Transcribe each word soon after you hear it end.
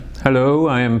Hello,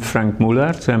 I am Frank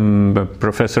Moelaert. I'm a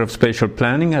professor of spatial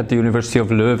planning at the University of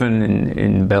Leuven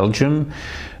in Belgium,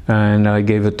 and I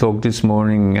gave a talk this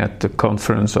morning at the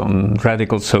conference on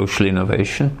radical social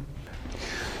innovation.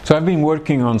 So I've been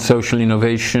working on social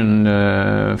innovation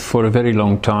for a very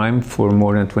long time, for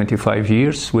more than 25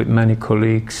 years, with many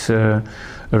colleagues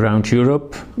around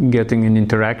Europe, getting in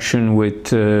interaction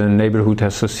with neighborhood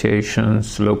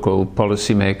associations, local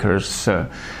policymakers,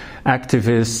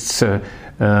 activists,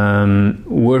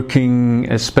 working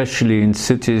especially in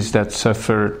cities that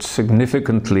suffered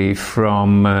significantly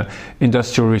from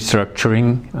industrial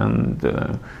restructuring,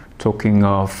 and talking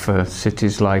of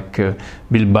cities like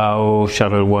Bilbao,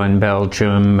 Charleroi in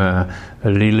Belgium,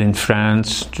 Lille in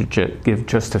France, to give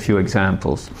just a few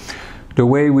examples. The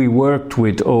way we worked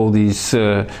with all these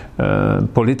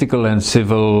political and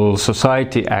civil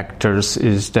society actors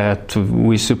is that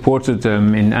we supported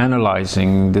them in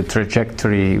analyzing the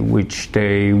trajectory which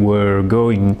they were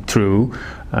going through,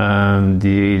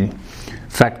 the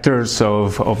factors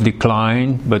of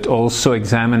decline, but also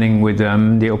examining with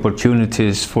them the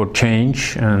opportunities for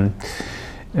change. And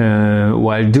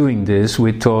while doing this,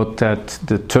 we thought that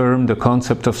the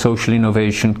concept of social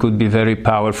innovation could be very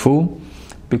powerful,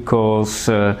 because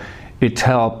it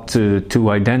helped to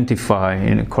identify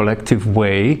in a collective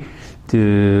way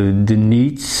the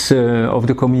needs of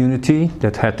the community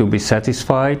that had to be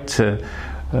satisfied,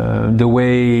 the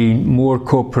way more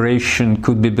cooperation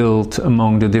could be built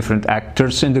among the different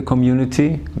actors in the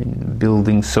community, in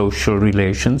building social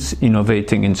relations,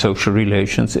 innovating in social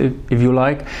relations, if you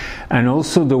like, and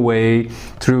also the way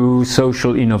through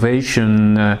social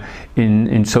innovation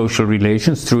in social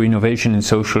relations, through innovation in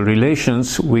social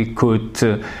relations, we could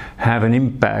have an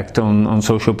impact on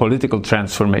social political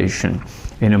transformation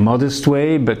in a modest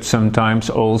way, but sometimes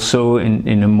also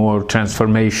in a more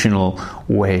transformational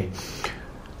way.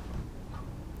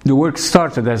 The work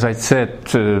started, as I said,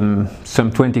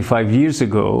 some 25 years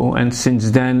ago, and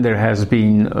since then there has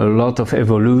been a lot of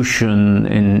evolution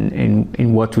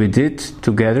in what we did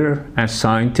together as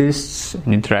scientists,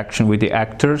 in interaction with the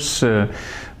actors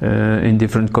in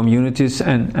different communities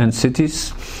and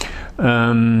cities.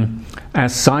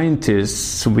 As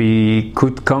scientists, we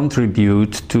could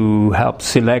contribute to help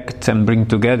select and bring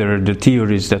together the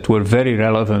theories that were very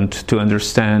relevant to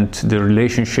understand the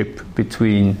relationship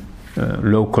between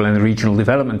local and regional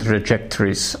development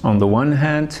trajectories on the one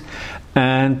hand,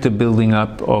 and the building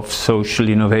up of social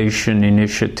innovation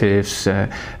initiatives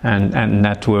and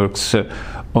networks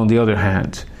on the other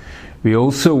hand. We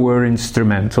also were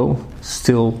instrumental,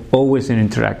 still always in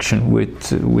interaction with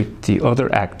the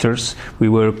other actors. We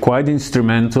were quite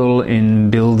instrumental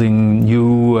in building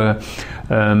new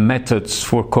methods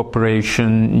for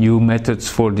cooperation, new methods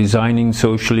for designing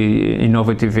socially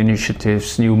innovative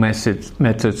initiatives, new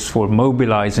methods for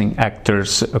mobilizing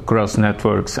actors across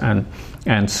networks,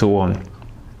 and so on.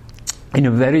 In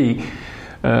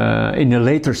a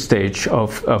later stage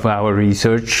of our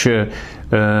research,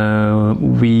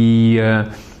 we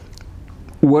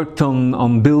worked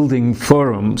on building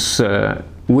forums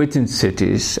within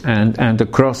cities and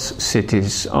across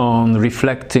cities, on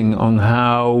reflecting on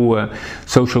how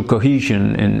social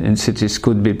cohesion in cities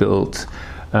could be built.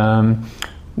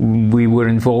 We were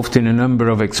involved in a number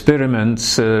of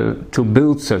experiments to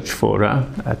build such fora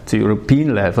at the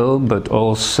European level, but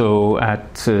also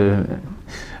at the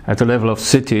level of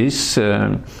cities,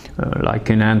 like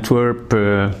in Antwerp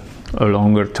a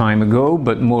longer time ago,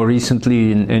 but more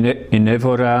recently in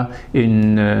Évora,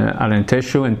 in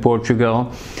Alentejo in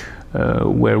Portugal,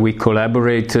 where we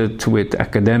collaborated with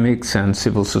academics and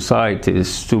civil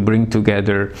societies to bring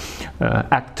together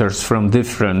actors from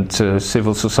different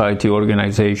civil society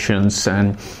organizations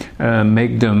and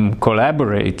make them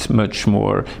collaborate much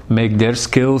more, make their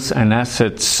skills and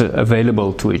assets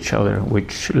available to each other,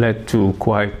 which led to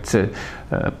quite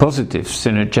positive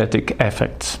synergetic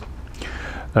effects.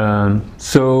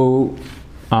 So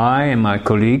I and my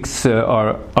colleagues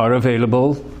are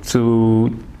available to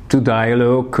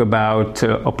dialogue about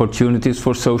opportunities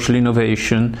for social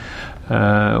innovation,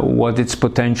 what its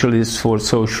potential is for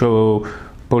social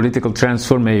political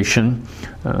transformation,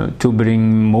 to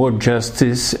bring more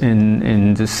justice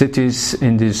in the cities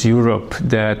in this Europe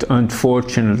that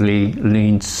unfortunately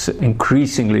leans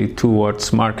increasingly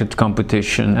towards market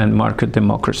competition and market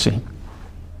democracy.